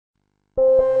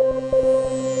The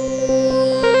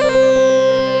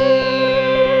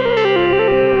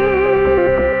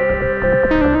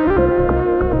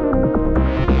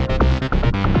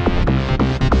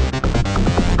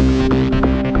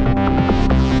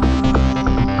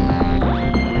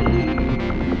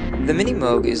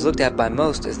Minimoog is looked at by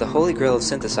most as the holy grail of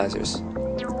synthesizers.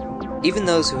 Even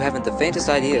those who haven't the faintest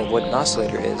idea of what an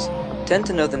oscillator is tend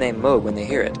to know the name Moog when they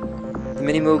hear it. The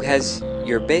Minimoog has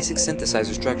your basic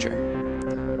synthesizer structure: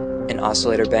 an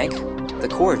oscillator bank, the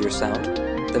core of your sound,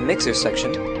 the mixer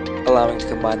section, allowing to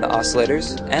combine the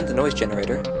oscillators and the noise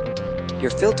generator,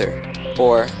 your filter,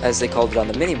 or as they called it on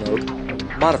the Minimoog,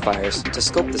 modifiers to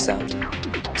scope the sound,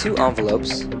 2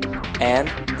 envelopes,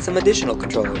 and some additional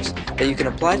controllers that you can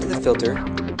apply to the filter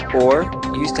or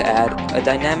use to add a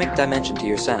dynamic dimension to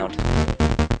your sound.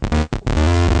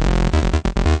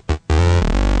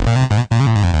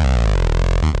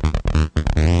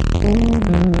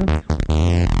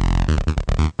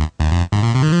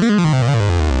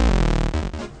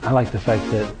 I like the fact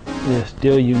that they're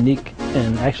still unique,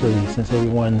 and actually, since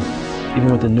everyone, even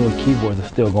with the newer keyboards, are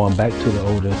still going back to the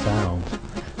older sounds.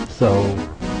 So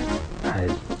I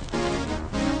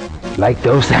like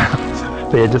those sounds.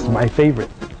 They're just my favorite.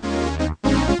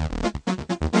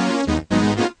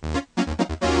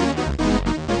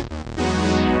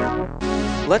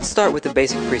 Let's start with the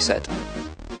basic preset.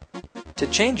 To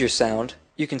change your sound,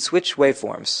 you can switch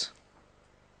waveforms.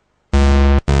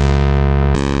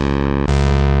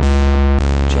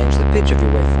 Change the pitch of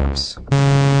your waveforms.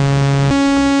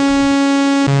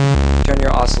 Turn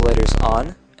your oscillators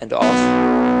on and off.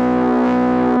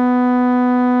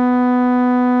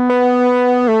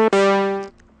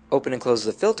 Open and close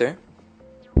the filter.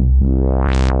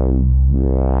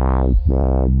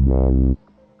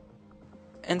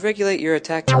 And regulate your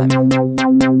attack time.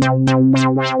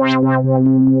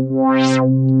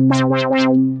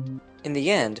 In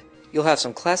the end, you'll have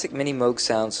some classic Minimoog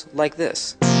sounds like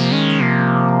this.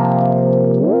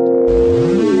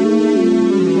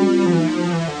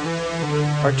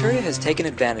 Arturia has taken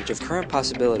advantage of current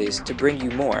possibilities to bring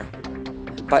you more.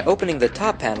 By opening the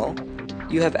top panel,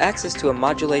 you have access to a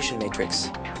modulation matrix,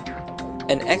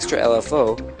 an extra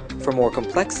LFO for more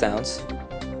complex sounds,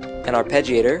 an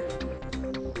arpeggiator,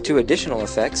 2 additional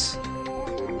effects,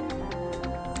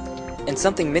 and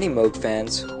something Minimoog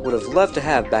fans would have loved to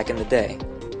have back in the day: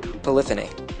 polyphony.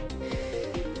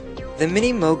 The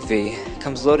Minimoog V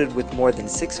comes loaded with more than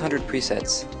 600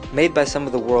 presets made by some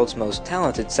of the world's most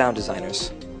talented sound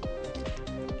designers.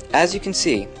 As you can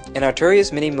see, in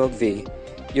Arturia's Minimoog V,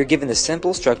 you're given the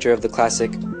simple structure of the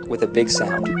classic with a big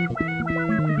sound.